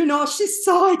 Oh, she's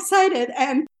so excited.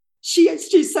 And she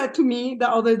said to me the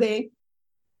other day,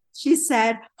 she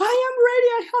said, I am ready.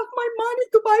 I have my money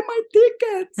to buy my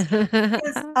tickets.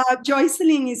 Because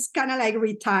Joycelyn is kind of like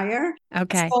retired.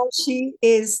 Okay. So she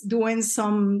is doing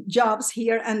some jobs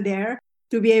here and there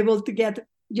to be able to get,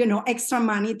 extra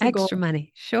money to go. Extra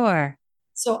money. Sure.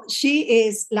 So she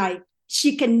is like,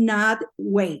 she cannot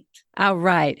wait. All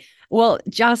right. Well,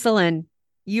 Jocelyn,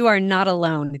 you are not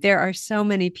alone. There are so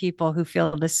many people who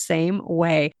feel the same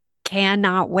way.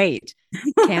 Cannot wait.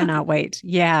 Cannot wait.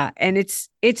 Yeah. And it's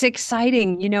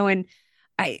exciting, and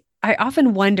I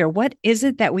often wonder, what is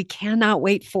it that we cannot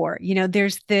wait for?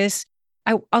 There's this,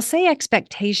 I'll say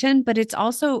expectation, but it's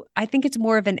also, I think it's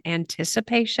more of an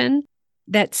anticipation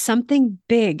that something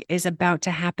big is about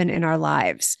to happen in our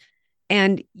lives.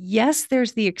 And yes,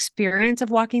 there's the experience of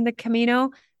walking the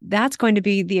Camino. That's going to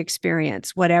be the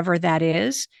experience, whatever that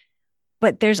is.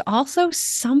 But there's also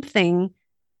something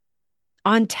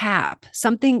on tap,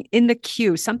 something in the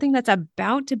queue, something that's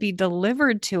about to be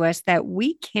delivered to us that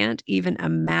we can't even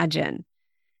imagine.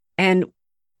 And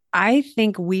I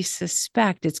think we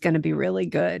suspect it's going to be really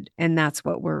good. And that's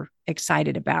what we're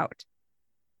excited about.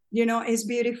 It's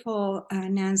beautiful,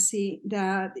 Nancy,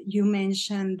 that you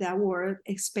mentioned that word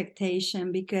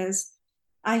expectation, because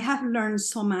I have learned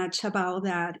so much about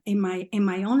that in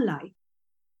my own life.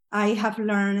 I have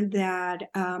learned that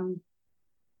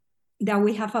that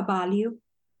we have a value,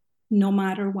 no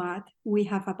matter what. We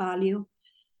have a value.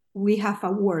 We have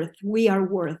a worth. We are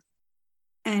worth.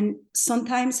 And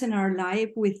sometimes in our life,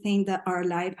 we think that our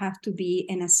life has to be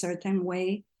in a certain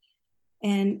way.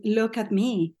 And look at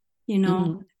me,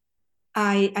 Mm-hmm.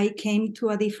 I came to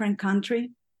a different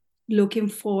country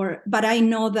but I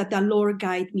know that the Lord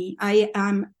guide me. I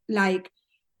am like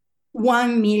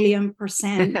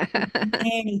 1,000,000%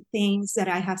 many things that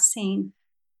I have seen.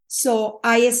 So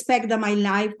I expect that my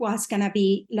life was going to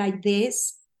be like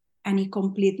this, and it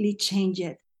completely changed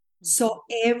it. So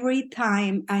every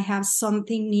time I have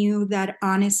something new that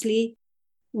honestly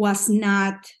was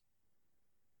not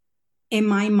in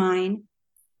my mind,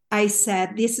 I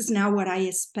said, this is not what I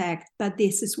expect, but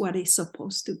this is what it's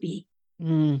supposed to be.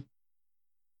 Mm.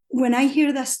 When I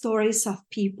hear the stories of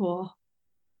people,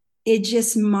 it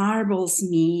just marvels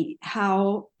me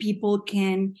how people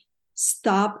can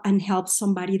stop and help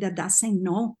somebody that doesn't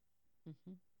know.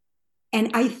 Mm-hmm.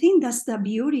 And I think that's the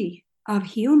beauty of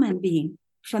human being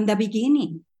from the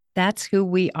beginning. That's who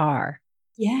we are.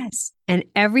 Yes. And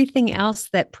everything else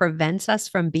that prevents us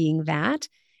from being that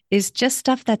is just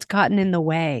stuff that's gotten in the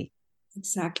way.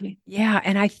 Exactly. Yeah.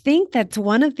 And I think that's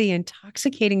one of the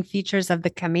intoxicating features of the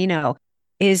Camino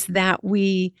is that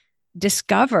we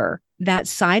discover that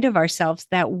side of ourselves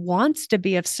that wants to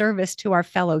be of service to our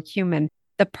fellow human,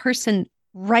 the person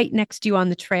right next to you on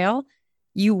the trail.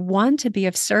 You want to be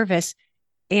of service.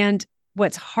 And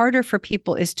what's harder for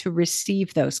people is to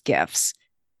receive those gifts.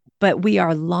 But we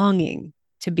are longing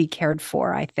to be cared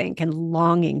for, I think, and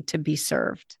longing to be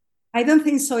served. I don't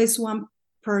think so. It's one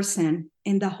person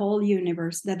in the whole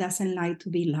universe that doesn't like to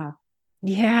be loved.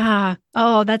 Yeah.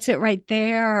 Oh, that's it right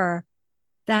there.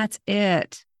 That's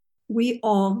it. We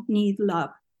all need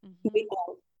love. Mm-hmm. We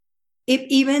all. If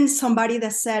even somebody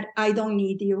that said, I don't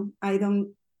need you,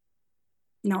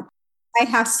 no. I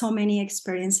have so many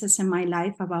experiences in my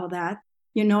life about that.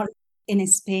 In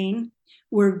Spain,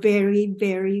 we're very,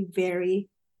 very, very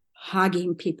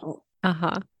hugging people.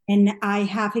 Uh-huh. And I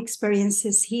have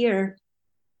experiences here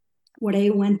where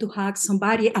I went to hug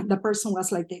somebody and the person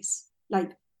was like this,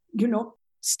 like,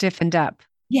 Stiffened up.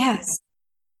 yes.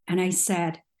 And I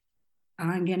said,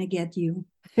 I'm going to get you.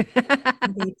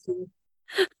 I'll get you.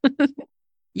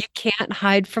 You can't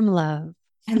hide from love.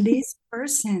 And these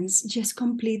persons just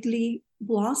completely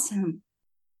blossom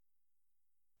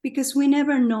because we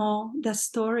never know the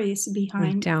stories We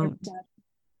behind don't. that.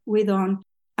 We don't,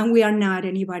 and we are not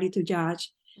anybody to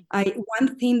judge.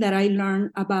 One thing that I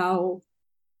learned about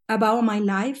my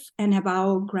life and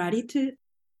about gratitude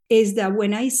is that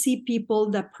when I see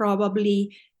people that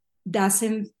probably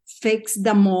doesn't fix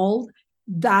the mold,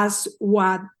 that's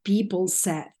what people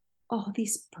said. Oh,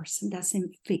 this person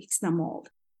doesn't fix the mold.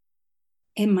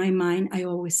 In my mind, I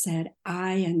always said,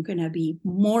 I am going to be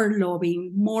more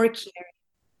loving, more caring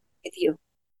with you.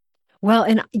 Well,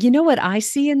 and you know what I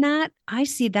see in that? I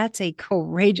see that's a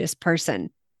courageous person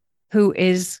who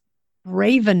is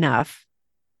brave enough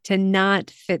to not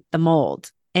fit the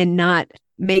mold and not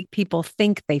make people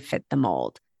think they fit the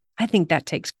mold. I think that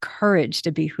takes courage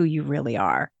to be who you really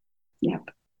are. Yep.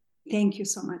 Thank you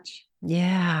so much.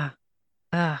 Yeah.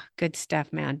 Good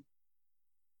stuff, man.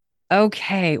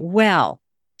 Okay. Well,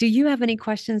 do you have any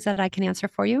questions that I can answer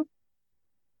for you?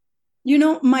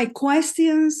 My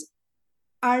questions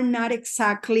are not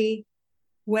exactly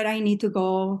where I need to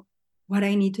go, what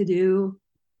I need to do.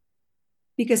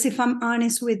 Because if I'm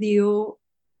honest with you,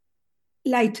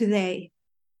 like today,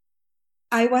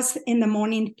 I was in the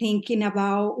morning thinking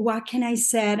about what can I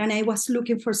say, and I was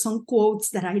looking for some quotes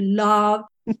that I love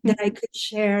that I could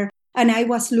share, and I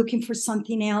was looking for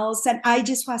something else, and I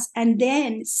just was, and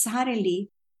then suddenly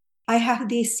I have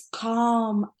this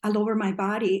calm all over my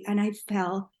body, and I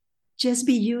felt, just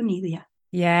be you, Nidia.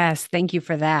 Yes. Thank you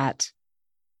for that.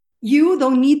 You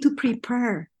don't need to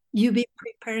prepare. You've been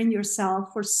preparing yourself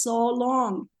for so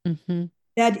long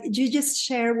that you just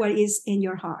share what is in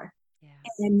your heart. Yes.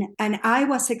 And I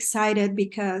was excited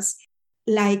because,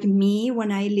 like me,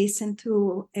 when I listened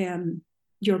to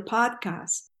your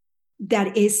podcast,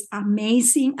 that is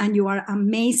amazing, and you are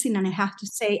amazing. And I have to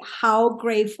say how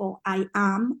grateful I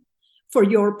am for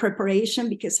your preparation,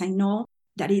 because I know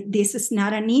that this is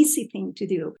not an easy thing to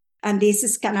do. And this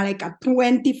is kind of like a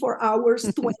 24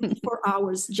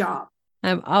 hours job.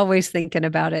 I'm always thinking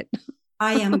about it.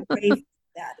 I am grateful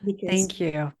for that because Thank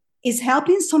you. it's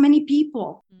helping so many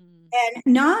people. And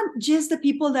not just the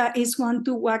people that is want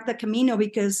to walk the Camino,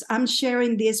 because I'm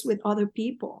sharing this with other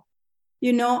people.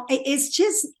 It's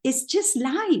just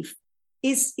life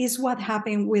is what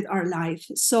happened with our life.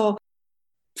 So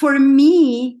for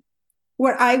me,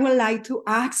 what I would like to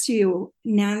ask you,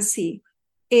 Nancy,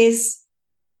 is,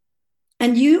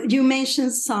 and you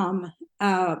mentioned some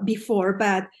before,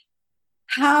 but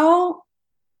how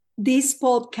these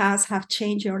podcasts have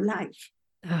changed your life?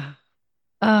 Oh,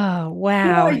 Who are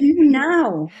wow. you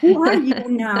now? Who are you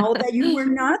now that you were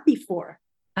not before?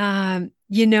 I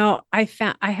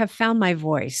have found my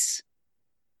voice.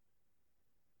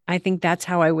 I think that's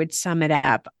how I would sum it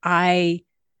up. I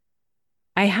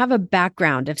have a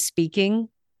background of speaking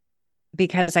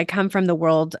because I come from the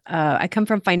world, I come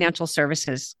from financial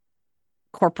services,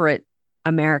 corporate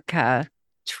America,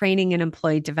 training and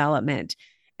employee development.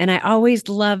 And I always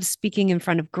love speaking in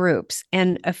front of groups.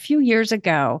 And a few years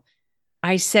ago,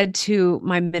 I said to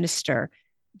my minister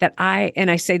that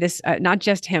and I say this, not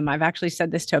just him, I've actually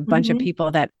said this to a bunch of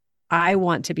people, that I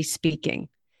want to be speaking.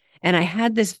 And I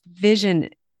had this vision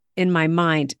in my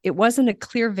mind. It wasn't a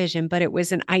clear vision, but it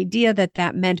was an idea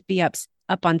that meant be up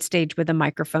on stage with a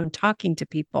microphone talking to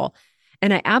people.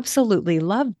 And I absolutely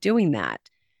loved doing that.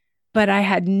 But I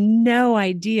had no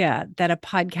idea that a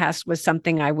podcast was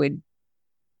something that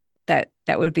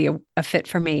would be a fit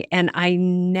for me. And I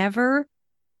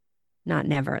not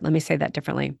never, let me say that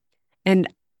differently. And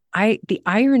the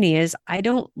irony is I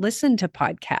don't listen to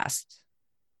podcasts.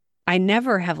 I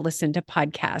never have listened to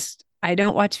podcasts. I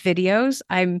don't watch videos.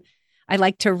 I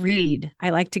like to read.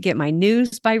 I like to get my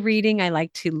news by reading. I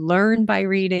like to learn by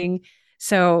reading.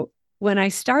 So when I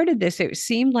started this, it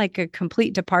seemed like a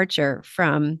complete departure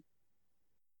from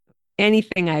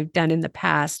anything I've done in the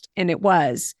past, and it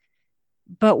was.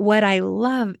 But what I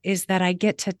love is that I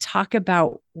get to talk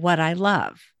about what I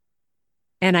love,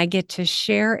 and I get to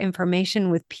share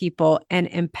information with people and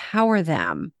empower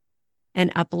them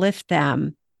and uplift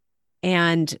them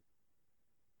and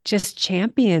just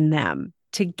champion them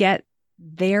to get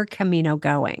their Camino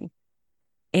going.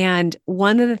 And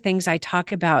one of the things I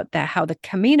talk about, that how the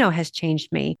Camino has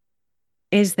changed me,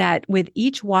 is that with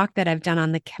each walk that I've done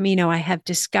on the Camino, I have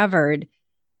discovered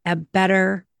a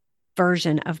better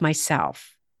version of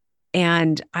myself.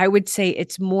 And I would say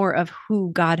it's more of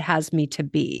who God has me to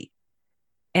be.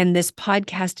 And this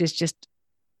podcast is just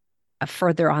a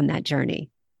further on that journey,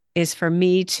 is for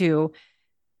me to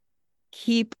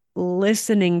keep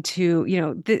listening to,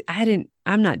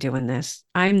 I'm not doing this.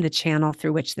 I'm the channel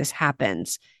through which this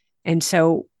happens. And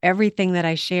so everything that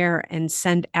I share and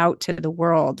send out to the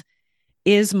world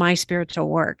is my spiritual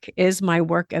work, is my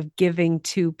work of giving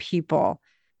to people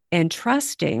and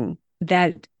trusting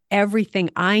that everything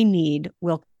I need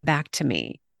will come back to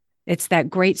me. It's that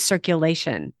great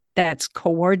circulation that's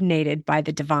coordinated by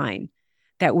the divine,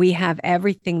 that we have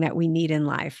everything that we need in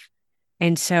life.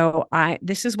 And so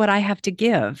this is what I have to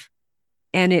give.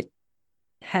 And it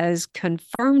has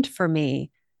confirmed for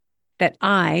me that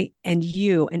I and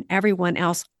you and everyone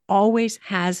else always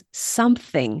has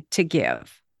something to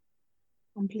give.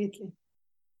 Completely.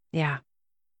 Yeah.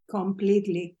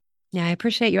 Completely. Yeah. I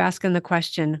appreciate you asking the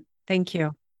question. Thank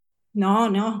you.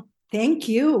 No. Thank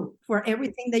you for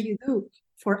everything that you do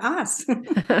for us.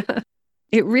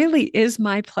 It really is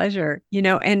my pleasure,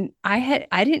 and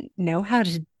I didn't know how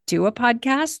to do a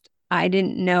podcast. I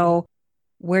didn't know,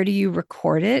 where do you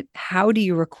record it? How do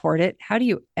you record it? How do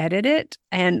you edit it?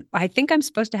 And I think I'm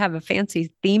supposed to have a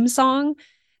fancy theme song.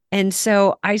 And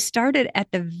so I started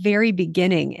at the very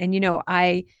beginning. And,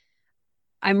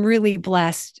 I'm really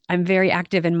blessed. I'm very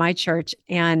active in my church,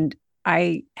 and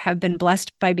I have been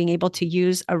blessed by being able to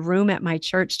use a room at my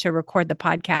church to record the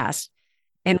podcast.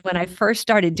 And when I first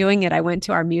started doing it, I went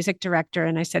to our music director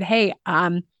and I said, "Hey,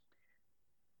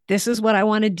 this is what I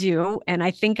want to do. And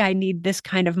I think I need this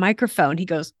kind of microphone." He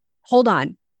goes, "Hold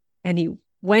on." And he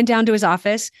went down to his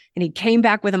office and he came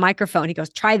back with a microphone. He goes,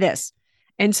 "Try this."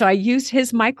 And so I used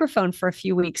his microphone for a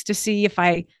few weeks to see if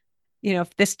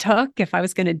this took, if I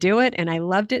was going to do it. And I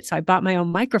loved it. So I bought my own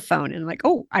microphone and like,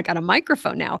 oh, I got a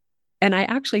microphone now. And I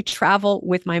actually travel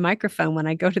with my microphone when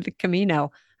I go to the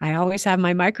Camino. I always have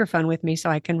my microphone with me so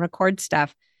I can record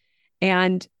stuff.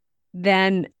 And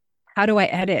then how do I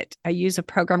edit? I use a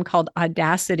program called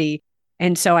Audacity.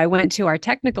 And so I went to our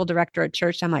technical director at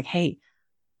church. I'm like, "Hey,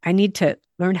 I need to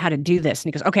learn how to do this."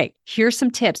 And he goes, "Okay, here's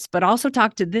some tips, but also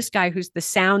talk to this guy who's the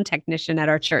sound technician at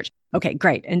our church." Okay,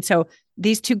 great. And so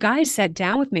these two guys sat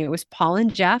down with me. It was Paul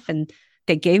and Jeff, and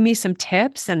they gave me some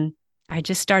tips, and I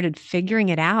just started figuring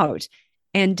it out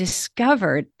and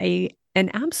discovered an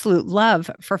absolute love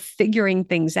for figuring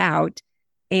things out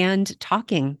and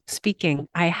talking, speaking.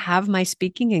 I have my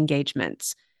speaking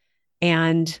engagements,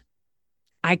 and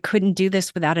I couldn't do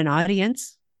this without an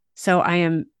audience. So I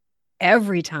am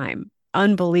every time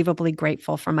unbelievably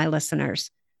grateful for my listeners.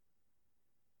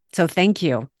 So thank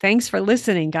you. Thanks for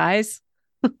listening, guys.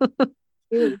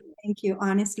 Thank you,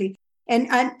 honestly. And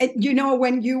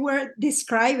when you were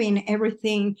describing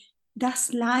everything,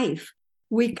 that's life.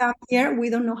 We come here, we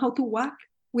don't know how to walk.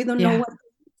 We don't know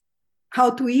how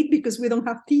to eat because we don't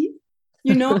have teeth.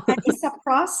 And it's a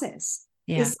process.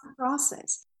 Yeah. It's a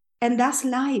process. And that's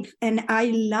life. And I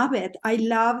love it. I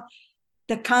love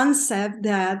the concept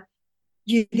that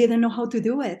you didn't know how to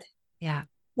do it. Yeah.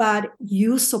 But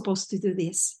you're supposed to do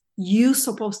this. You're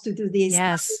supposed to do this.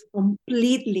 Yes.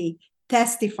 Completely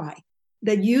testify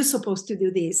that you're supposed to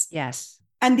do this. Yes.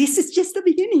 And this is just the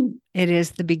beginning. It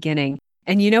is the beginning.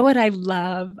 And you know what I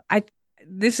love?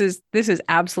 This is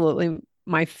absolutely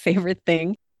my favorite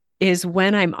thing, is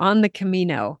when I'm on the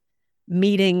Camino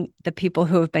meeting the people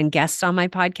who have been guests on my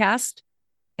podcast.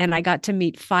 And I got to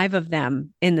meet 5 of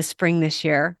them in the spring this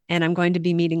year. And I'm going to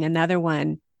be meeting another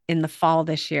one in the fall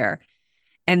this year.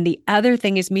 And the other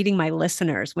thing is meeting my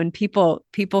listeners. When people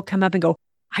come up and go,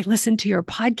 "I listened to your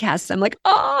podcast," I'm like,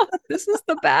 "Oh, this is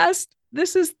the best.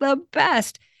 This is the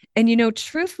best." And,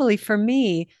 truthfully for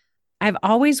me, I've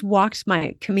always walked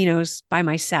my Caminos by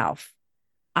myself.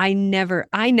 I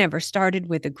never started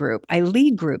with a group. I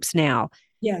lead groups now.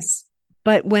 Yes.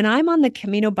 But when I'm on the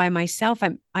Camino by myself,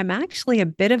 I'm actually a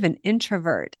bit of an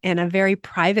introvert and a very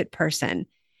private person.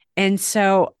 And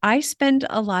so I spend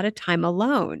a lot of time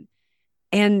alone.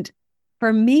 And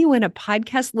for me, when a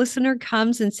podcast listener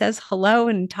comes and says hello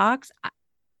and talks,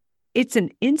 it's an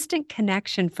instant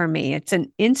connection for me. It's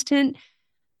an instant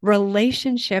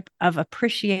relationship of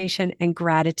appreciation and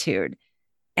gratitude.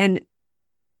 And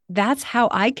that's how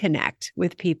I connect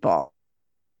with people.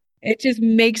 It just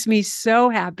makes me so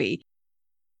happy.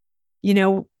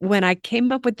 When I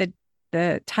came up with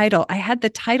the title, I had the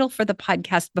title for the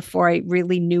podcast before I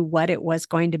really knew what it was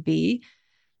going to be.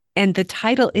 And the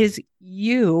title is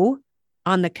You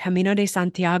on the Camino de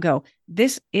Santiago.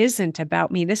 This isn't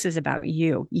about me. This is about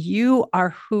you. You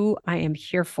are who I am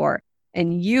here for.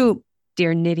 And you,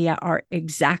 dear Nidia, are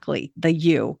exactly the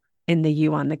you in the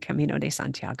You on the Camino de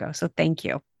Santiago. So thank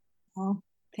you. Oh,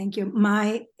 Thank you.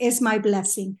 It's my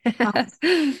blessing.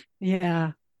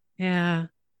 Yeah. Yeah.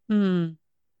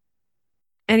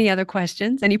 Any other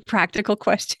questions? Any practical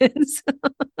questions?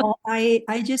 Well,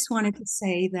 I just wanted to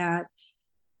say that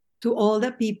to all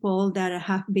the people that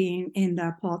have been in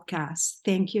the podcast,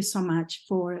 thank you so much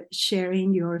for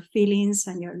sharing your feelings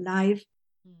and your life,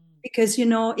 because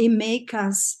it makes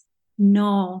us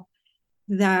know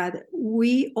that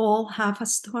we all have a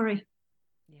story.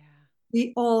 Yeah.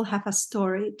 We all have a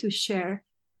story to share,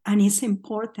 and it's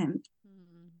important.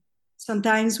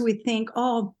 Sometimes we think,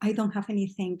 oh, I don't have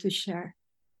anything to share.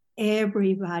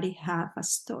 Everybody have a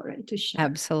story to share.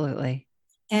 Absolutely.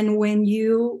 And when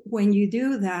you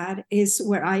do that, is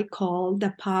where I call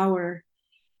the power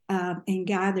and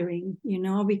gathering,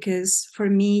 because for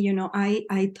me,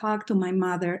 I talk to my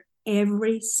mother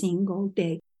every single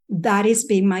day. That is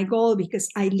been my goal, because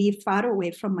I live far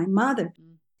away from my mother.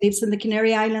 Lives in the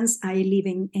Canary Islands. I live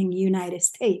in United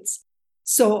States.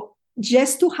 So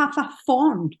just to have a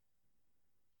phone,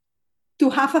 to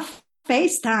have a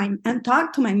FaceTime and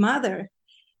talk to my mother,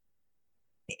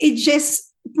 it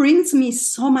just brings me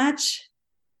so much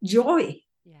joy.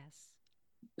 Yes.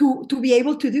 To be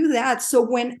able to do that. So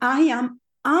when I am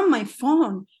on my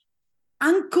phone,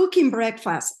 I'm cooking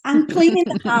breakfast, I'm cleaning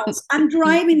the house, I'm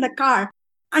driving the car,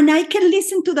 and I can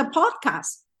listen to the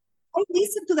podcast. I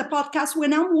listen to the podcast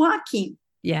when I'm walking.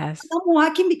 Yes. I'm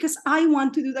walking because I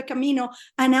want to do the Camino,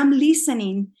 and I'm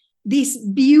listening these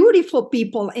beautiful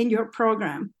people in your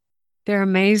program. They're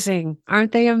amazing.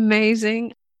 Aren't they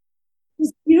amazing?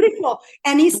 It's beautiful.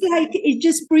 And it's like, it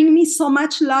just brings me so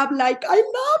much love. Like, I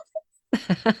love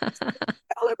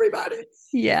tell everybody.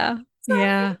 Yeah. So,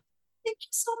 Yeah. thank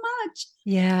you so much.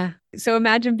 Yeah. So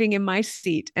imagine being in my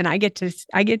seat and I get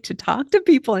to talk to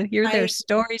people and hear their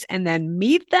stories and then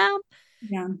meet them.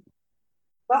 Yeah.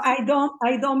 But I don't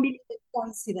believe in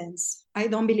coincidence. I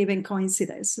don't believe in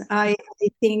coincidence. I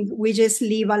think we just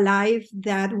live a life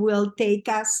that will take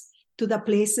us to the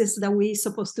places that we're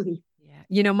supposed to be.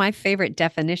 Yeah. My favorite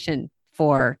definition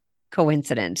for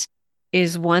coincidence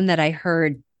is one that I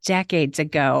heard decades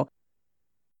ago.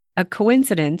 A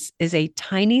coincidence is a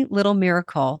tiny little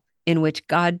miracle in which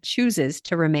God chooses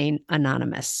to remain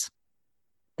anonymous.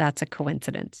 That's a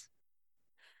coincidence.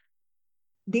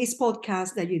 This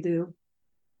podcast that you do,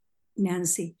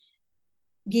 Nancy,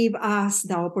 give us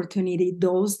the opportunity,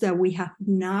 those that we have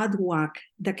not walked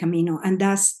the Camino. And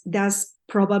that's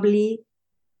probably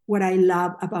what I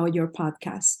love about your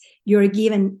podcast. You're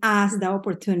giving us the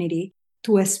opportunity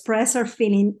to express our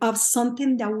feeling of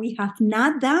something that we have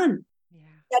not done. Yeah.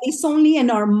 That is only in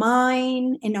our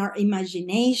mind, in our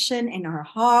imagination, in our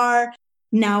heart,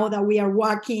 now that we are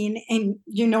walking and,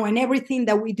 and everything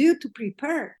that we do to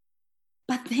prepare.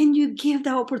 But then you give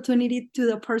the opportunity to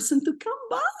the person to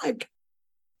come back.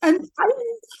 And I love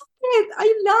it.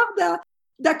 I love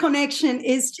the connection.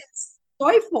 Is just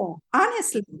joyful,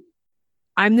 honestly.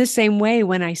 I'm the same way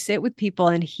when I sit with people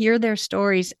and hear their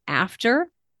stories after.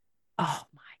 Oh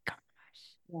my gosh.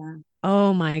 Yeah.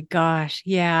 Oh my gosh.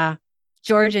 Yeah.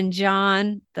 George and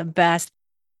John, the best.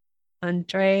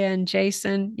 Andrea and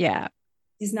Jason. Yeah.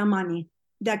 It's not money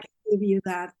that can give you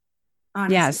that.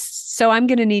 Honestly. Yes. So I'm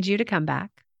going to need you to come back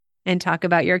and talk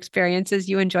about your experiences,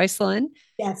 you and Joycelyn.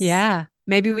 Yes. Yeah.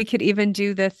 Maybe we could even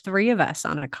do the three of us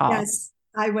on a call. Yes,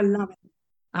 I will love it.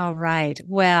 All right.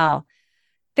 Well,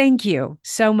 thank you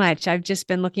so much. I've just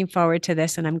been looking forward to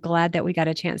this and I'm glad that we got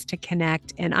a chance to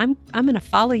connect. And I'm going to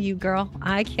follow you, girl.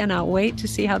 I cannot wait to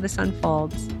see how this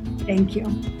unfolds. Thank you.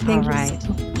 Thank you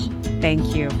so much.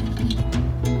 Thank you.